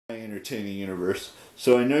entertaining universe.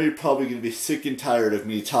 So I know you're probably going to be sick and tired of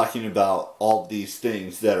me talking about all these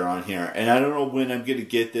things that are on here, and I don't know when I'm going to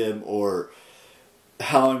get them or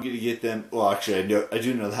how I'm going to get them. Well, actually, I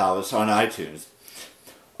do know how. It's on iTunes.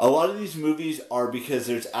 A lot of these movies are because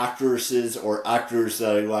there's actresses or actors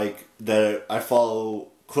that I like, that I follow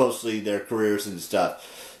closely, their careers and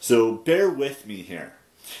stuff. So bear with me here.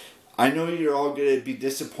 I know you're all going to be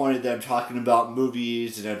disappointed that I'm talking about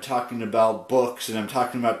movies and I'm talking about books and I'm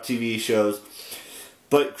talking about TV shows,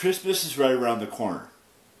 but Christmas is right around the corner.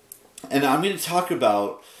 And I'm going to talk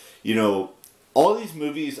about, all these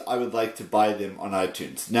movies. I would like to buy them on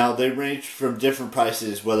iTunes. Now, they range from different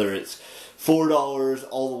prices, whether it's $4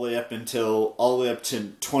 all the way up to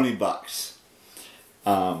 $20.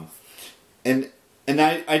 And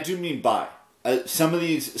I do mean buy.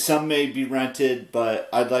 Some may be rented, but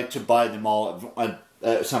I'd like to buy them all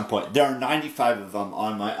at some point. There are 95 of them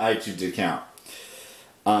on my iTunes account.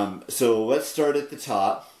 So let's start at the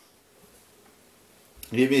top.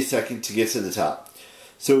 Give me a second to get to the top.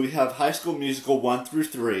 So we have High School Musical 1 through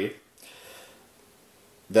 3.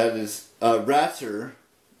 That is Ratzer.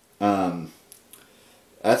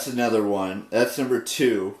 That's another one. That's number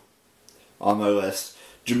 2 on my list.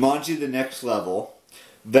 Jumanji: The Next Level.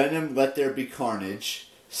 Venom: Let There Be Carnage.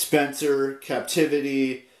 Spencer: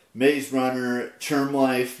 Captivity. Maze Runner. Term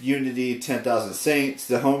Life. Unity. 10,000 Saints.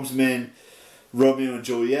 The Homesman. Romeo and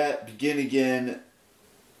Juliet. Begin Again.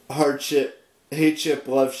 Hardship. Hate Ship.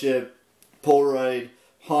 Love Ship. Polaroid.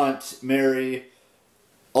 Haunt. Mary.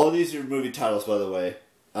 All these are movie titles, by the way.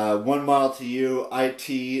 1 Mile to You.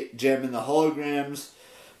 IT. Jam in the Holograms.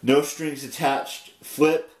 No Strings Attached.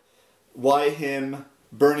 Flip. Why Him.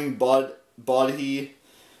 Burning Body.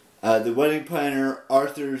 The Wedding Planner.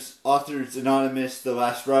 Authors Anonymous. The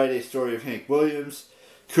Last Ride. A Story of Hank Williams.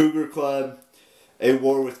 Cougar Club. A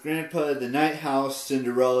War with Grandpa. The Night House.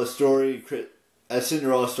 Cinderella Story.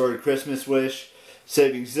 Christmas Wish.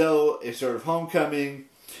 Saving Zoe. A Sort of Homecoming.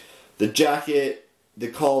 The Jacket. The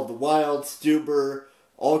Call of the Wild. Stuber.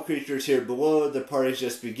 All Creatures Here Below. The Party's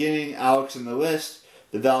Just Beginning. Alex and the List.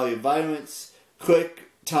 The Valley of Violence. Click.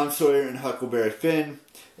 Tom Sawyer and Huckleberry Finn.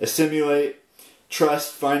 Assimilate.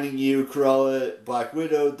 Trust. Finding You. Cruella. Black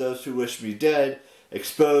Widow. Those Who Wish Me Dead.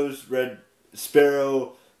 Exposed. Red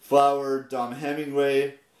Sparrow. Flower. Dom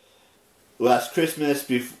Hemingway. Last Christmas.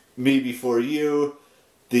 Me Before You.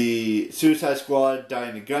 The Suicide Squad. Die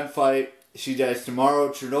in a Gunfight. She Dies Tomorrow.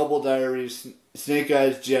 Chernobyl Diaries. Snake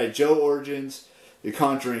Eyes. G.I. Joe Origins. The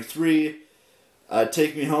Conjuring 3.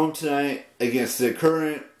 Take Me Home Tonight. Against the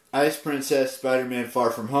Current. Ice Princess. Spider-Man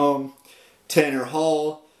Far From Home. Tanner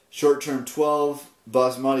Hall. Short Term 12.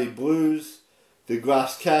 Basmati Blues. The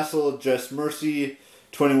Glass Castle. Just Mercy.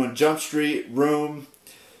 21 Jump Street. Room.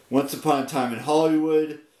 Once Upon a Time in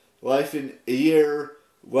Hollywood. Life in a Year.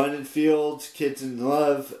 London Fields. Kids in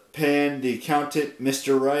Love. Pan. The Accountant.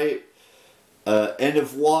 Mr. Right. End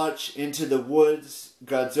of Watch. Into the Woods.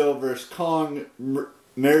 Godzilla vs. Kong.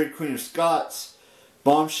 Mary Queen of Scots.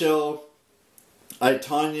 Bombshell. I,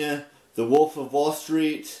 Tonya. The Wolf of Wall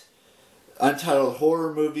Street. Untitled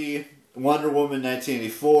Horror Movie. Wonder Woman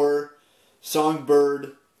 1984.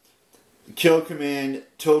 Songbird. Kill Command.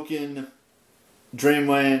 Token.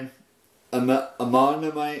 Dreamland.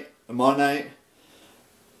 Ammonite.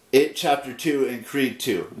 It Chapter 2 and Creed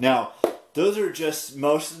 2. Now, those are just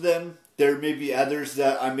most of them. There may be others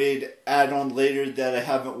that I may add on later that I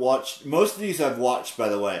haven't watched. Most of these I've watched, by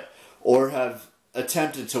the way, or have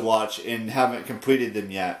attempted to watch and haven't completed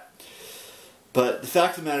them yet. But the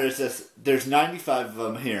fact of the matter is that there's 95 of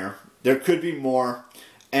them here. There could be more,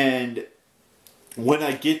 and when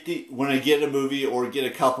I get a movie or get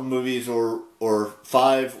a couple movies or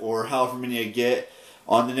 5 or however many I get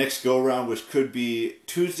on the next go around, which could be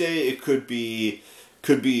Tuesday, it could be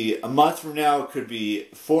a month from now, it could be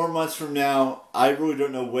 4 months from now. I really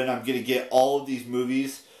don't know when I'm going to get all of these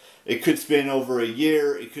movies. It could span over a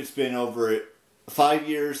year. It could span over 5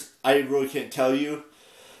 years. I really can't tell you.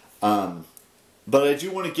 But I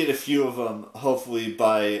do want to get a few of them, hopefully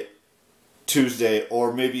by Tuesday,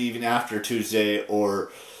 or maybe even after Tuesday,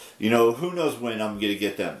 or, who knows when I'm going to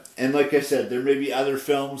get them. And like I said, there may be other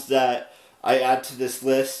films that I add to this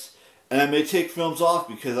list, and I may take films off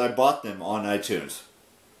because I bought them on iTunes.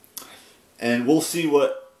 And we'll see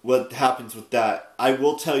what happens with that. I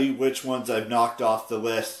will tell you which ones I've knocked off the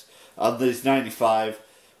list of these 95,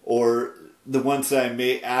 or the ones that I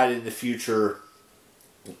may add in the future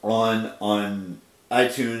on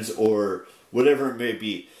iTunes or whatever it may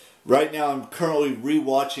be. Right now I'm currently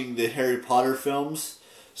rewatching the Harry Potter films,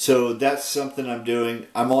 so that's something I'm doing.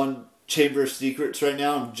 I'm on Chamber of Secrets right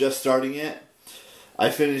now. I'm just starting it.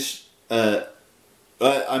 I finished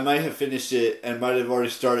I might have finished it and might have already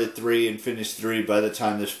started 3 and finished 3 by the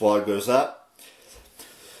time this vlog goes up.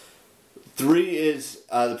 3 is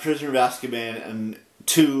The Prisoner of Azkaban, and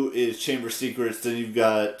 2 is Chamber of Secrets. Then you've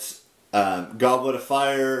got Goblet of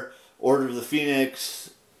Fire, Order of the Phoenix,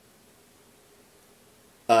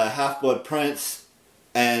 Half-Blood Prince,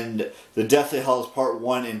 and The Deathly Hallows Part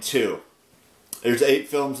 1 and 2. There's 8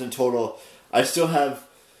 films in total. I still have,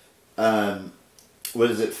 5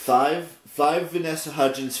 Vanessa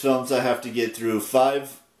Hudgens films I have to get through,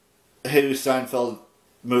 5 Haley Steinfeld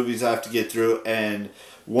movies I have to get through, and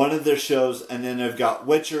 1 of their shows, and then I've got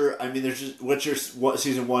Witcher. I mean, there's just Witcher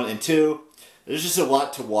season 1 and 2. There's just a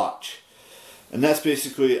lot to watch. And that's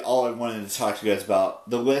basically all I wanted to talk to you guys about.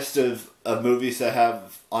 The list of movies I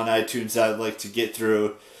have on iTunes that I'd like to get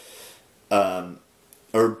through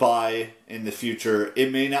or buy in the future.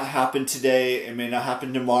 It may not happen today, it may not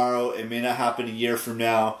happen tomorrow, it may not happen a year from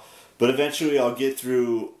now, but eventually I'll get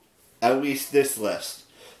through at least this list.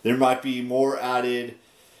 There might be more added.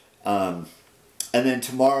 And then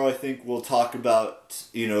tomorrow I think we'll talk about,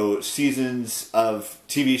 seasons of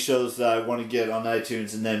TV shows that I want to get on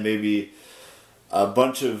iTunes, and then maybe a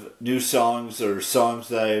bunch of new songs or songs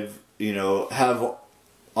that I've, have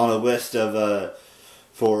on a list of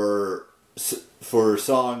for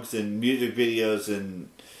songs and music videos and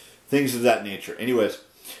things of that nature. Anyways,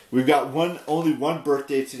 we've got only one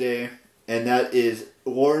birthday today, and that is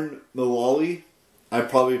Lauren Mullally. I'm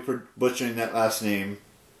probably butchering that last name.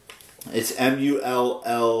 It's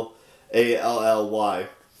Mullally.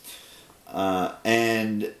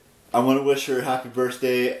 And I want to wish her a happy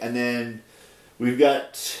birthday. And then we've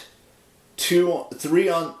got 2 on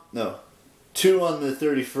the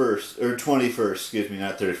 31st, or 21st, excuse me,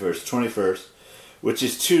 not 31st, 21st, which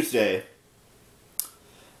is Tuesday.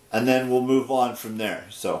 And then we'll move on from there.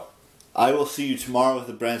 So, I will see you tomorrow with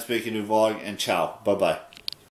a brand spanking new vlog, and ciao. Bye-bye.